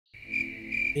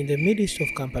In the midst of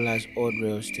Kampala's old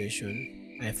rail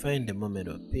station, I find a moment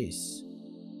of peace.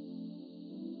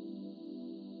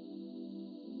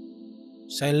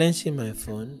 Silencing my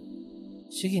phone,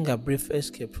 seeking a brief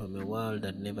escape from a world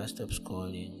that never stops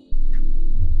calling.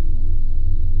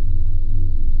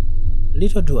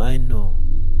 Little do I know,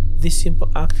 this simple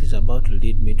act is about to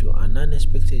lead me to an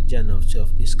unexpected journey of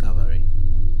self-discovery.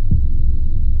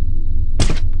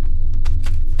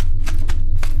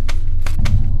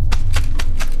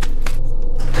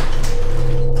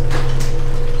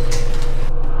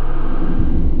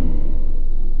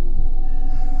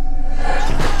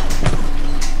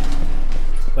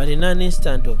 But in an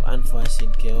instant of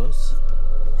unforeseen chaos,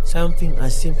 something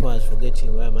as simple as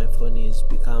forgetting where my phone is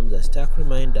becomes a stark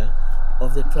reminder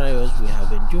of the trials we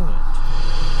have endured.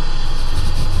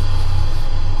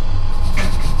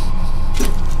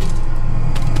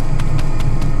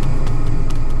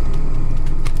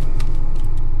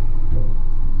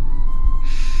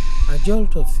 A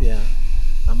jolt of fear,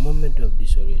 a moment of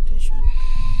disorientation,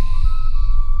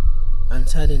 and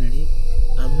suddenly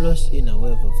I'm lost in a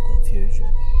wave of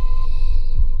confusion.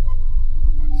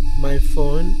 My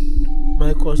phone,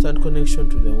 my constant connection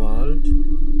to the world,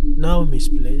 now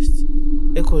misplaced,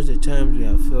 echoes the times we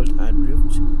have felt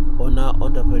adrift on our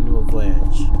entrepreneurial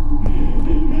voyage.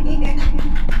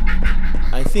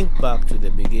 I think back to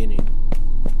the beginning,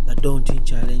 the daunting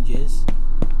challenges,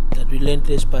 the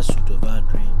relentless pursuit of our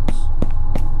dreams.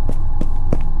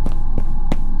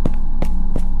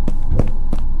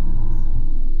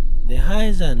 The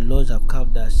highs and lows have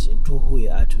carved us into who we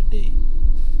are today,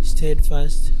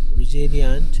 steadfast,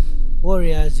 resilient,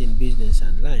 warriors in business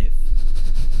and life.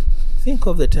 Think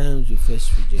of the times you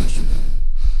faced rejection,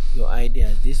 your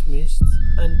ideas dismissed,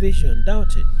 and vision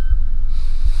doubted.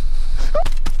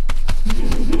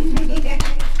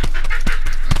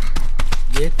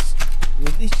 Yet,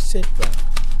 with each setback,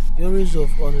 your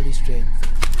resolve only strengthens.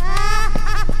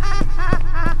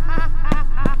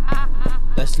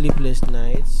 The sleepless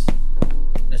nights,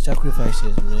 the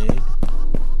sacrifices made,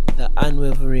 the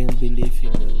unwavering belief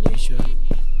in your mission,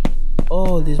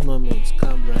 all these moments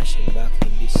come rushing back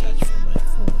in this search for my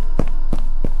phone.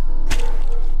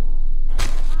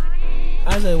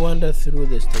 As I wander through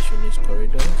the station's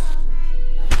corridors,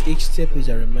 each step is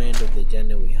a reminder of the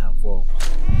journey we have walked.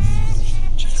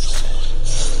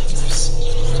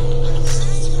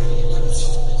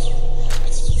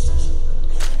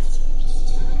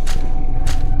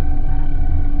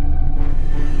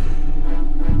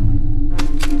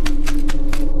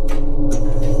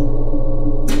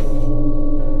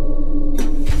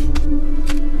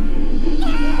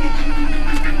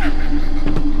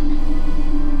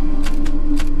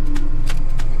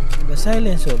 The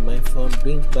silence of my phone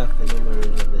brings back the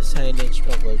memories of the silent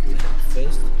struggles we have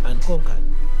faced and conquered.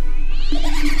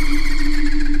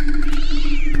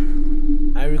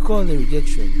 I recall the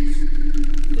rejections,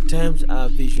 the times our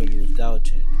vision was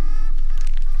doubted.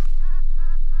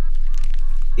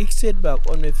 Each setback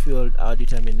only fueled our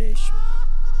determination.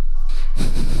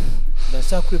 The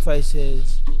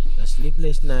sacrifices, the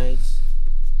sleepless nights,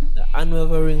 the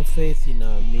unwavering faith in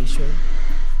our mission,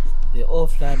 they all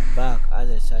flood back as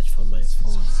I search for my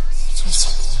phone.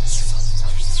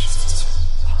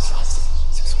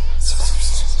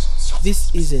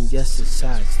 This isn't just a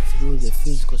search through the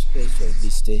physical space of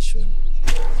this station.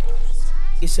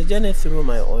 It's a journey through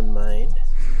my own mind,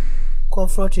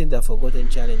 confronting the forgotten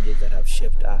challenges that have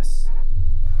shaped us.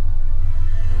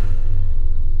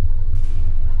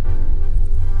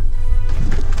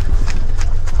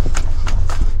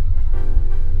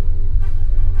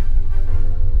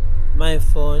 My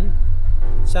phone,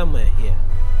 somewhere here,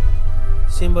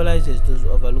 symbolizes those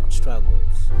overlooked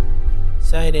struggles,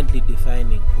 silently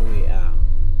defining who we are.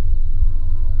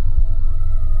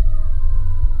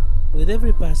 With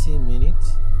every passing minute,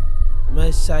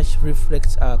 my search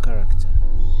reflects our character.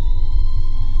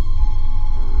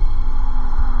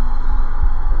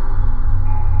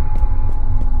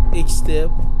 Each step,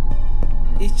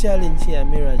 each challenge here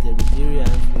mirrors the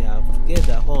resilience we have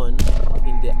together honed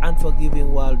in the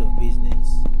unforgiving world of business.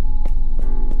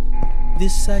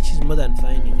 This search is more than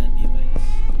finding a device.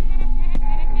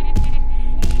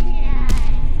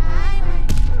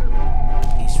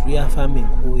 It's reaffirming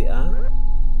who we are,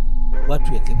 what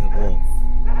we are capable of.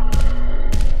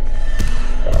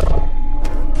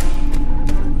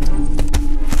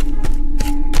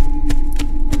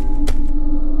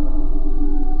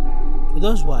 To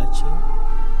those watching,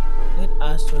 let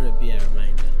our story be a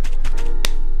reminder.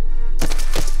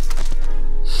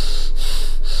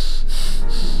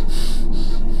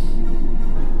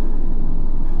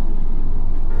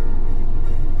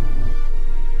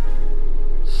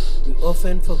 We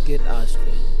often forget our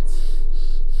strengths,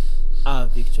 our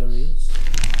victories,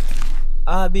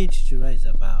 our ability to rise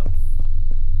above.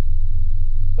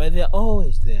 But they're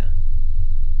always there,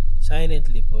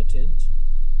 silently potent,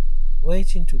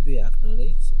 waiting to be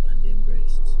acknowledged and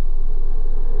embraced.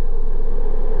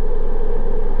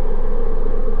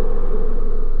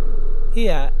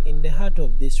 Here, in the heart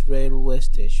of this railway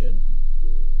station,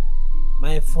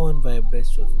 my phone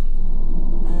vibrates softly.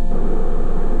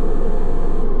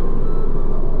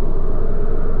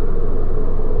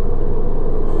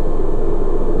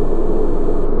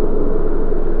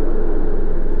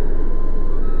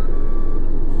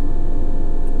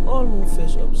 To all who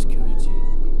face obscurity,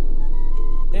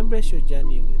 embrace your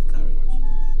journey with courage.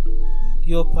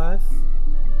 Your path,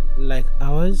 like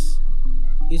ours,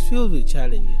 is filled with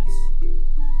challenges,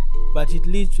 but it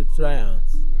leads to triumph.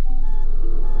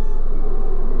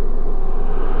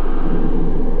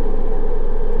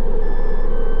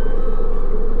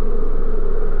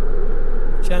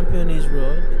 Champion is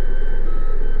road,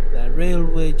 the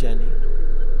railway journey,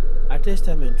 a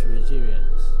testament to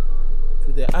resilience,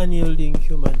 to the unyielding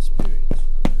human spirit.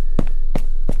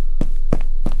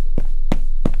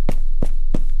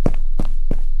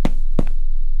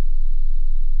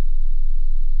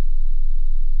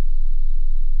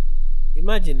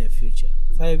 Imagine a future,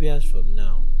 5 years from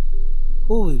now.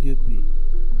 Who will you be?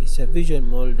 It's a vision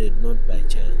molded not by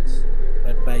chance,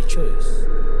 but by choice.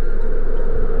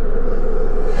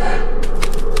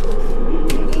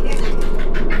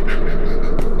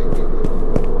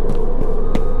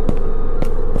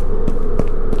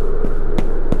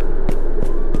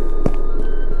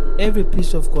 Every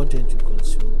piece of content you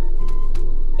consume,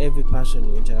 every person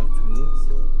you interact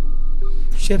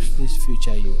with, shapes this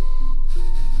future you.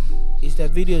 It's the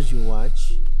videos you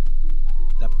watch,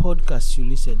 the podcasts you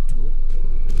listen to,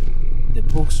 the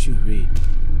books you read.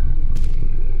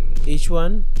 Each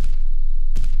one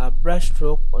a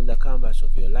brushstroke on the canvas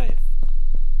of your life.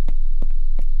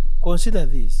 Consider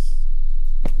this: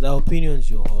 the opinions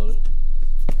you hold,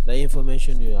 the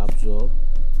information you absorb,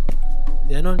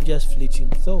 they are not just fleeting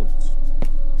thoughts.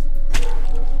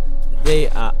 They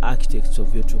are architects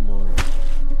of your tomorrow.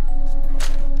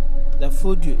 The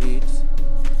food you eat,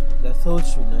 the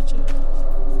thoughts you nurture,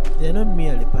 they are not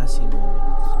merely passing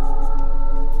moments.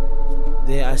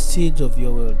 They are seeds of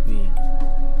your well-being,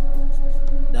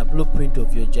 the blueprint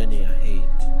of your journey ahead.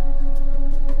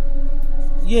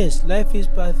 Yes, life's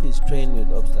path is trained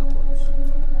with obstacles,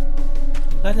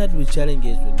 cluttered with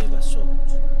challenges we never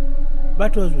solved,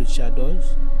 battles with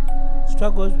shadows,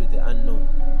 struggles with the unknown.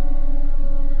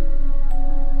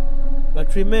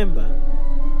 But remember,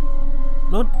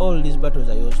 not all these battles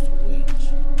are yours to wage.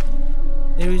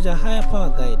 There is a higher power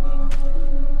guiding,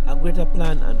 a greater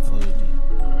plan unfolding.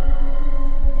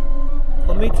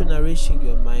 Commit to nourishing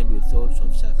your mind with thoughts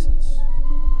of success,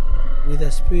 with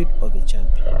the spirit of a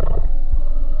champion.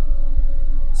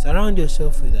 Surround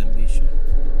yourself with ambition,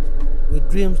 with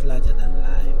dreams larger than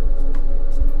life.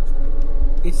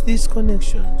 It's these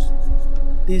connections,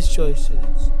 these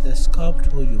choices that sculpt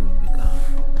who you will become.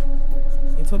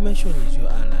 Information is your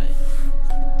ally,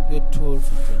 your tool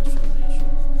for transformation.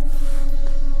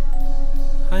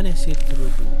 Harness it through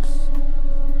books,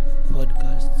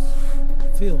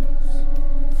 podcasts, films.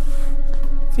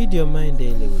 Feed your mind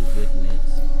daily with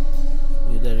greatness,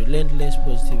 with a relentless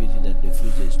positivity that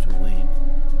refuses to wane.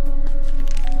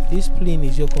 Discipline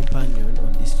is your companion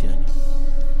on this journey.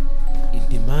 It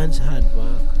demands hard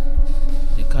work,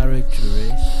 the courage to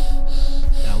rest,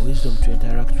 the wisdom to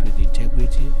interact with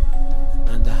integrity,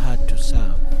 and the heart to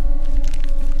serve.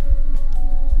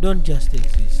 Don't just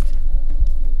exist.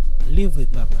 Live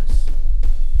with purpose,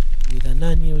 with an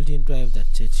unyielding drive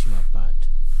that sets you apart.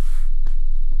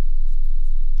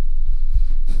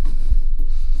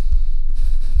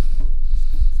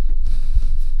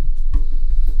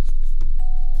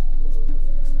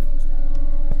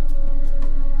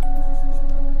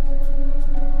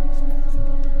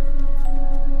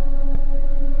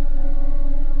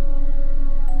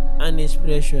 An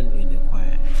inspiration in the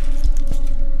quiet.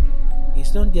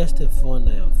 It's not just a phone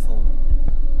I have found.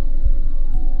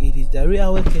 It is the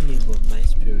reawakening of my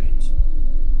spirit,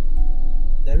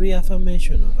 the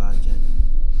reaffirmation of our journey.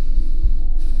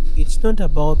 It's not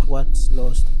about what's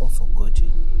lost or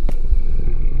forgotten.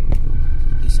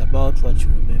 It's about what you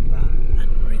remember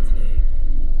and reclaim.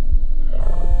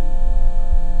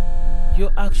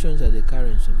 Your actions are the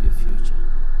currents of your future.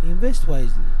 Invest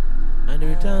wisely, and the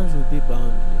returns will be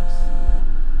boundless.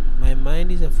 My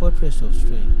mind is a fortress of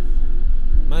strength.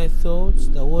 My thoughts,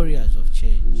 the warriors of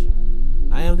change.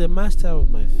 I am the master of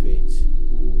my fate,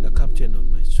 the captain of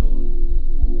my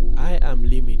soul. I am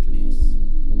limitless.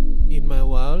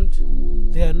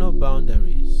 are no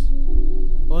boundaries,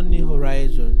 only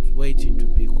horizons waiting to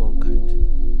be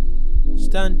conquered.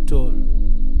 Stand tall,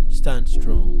 stand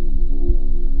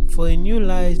strong, for in you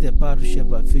lies the power to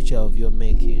shape a future of your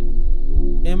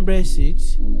making. Embrace it,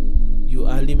 you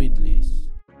are limitless.